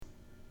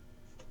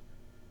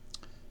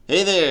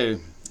Hey there!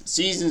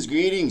 Season's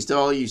greetings to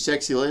all you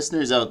sexy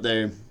listeners out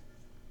there.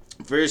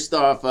 First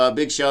off,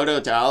 big shout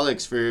out to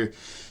Alex for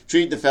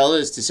treating the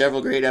fellas to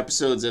several great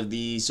episodes of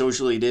the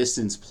Socially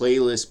Distanced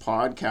Playlist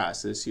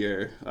podcast this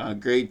year.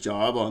 Great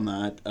job on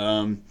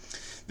that.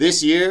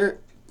 This year,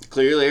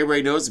 clearly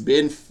everybody knows it's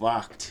been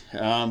fucked.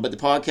 But the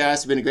podcast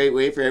has been a great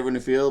way for everyone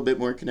to feel a bit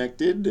more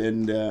connected,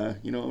 and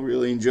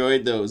really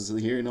enjoyed those,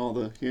 hearing all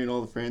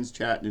the friends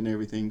chatting and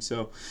everything.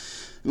 So,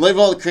 in light of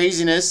all the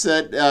craziness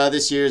that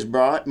this year has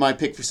brought, my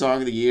pick for song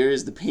of the year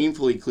is the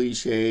painfully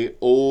cliche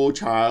 "Oh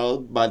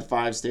Child" by the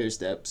Five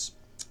Stairsteps.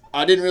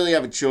 I didn't really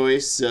have a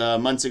choice.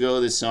 Months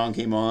ago, this song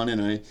came on,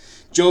 and I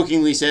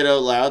jokingly said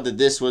out loud that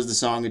this was the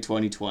song of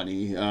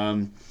 2020.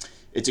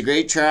 It's a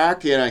great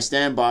track, and I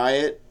stand by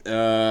it.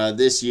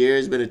 This year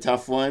has been a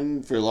tough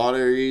one for a lot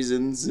of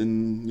reasons,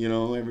 and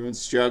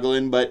everyone's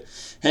struggling. But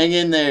hang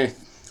in there,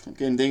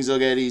 okay, things will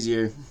get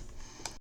easier.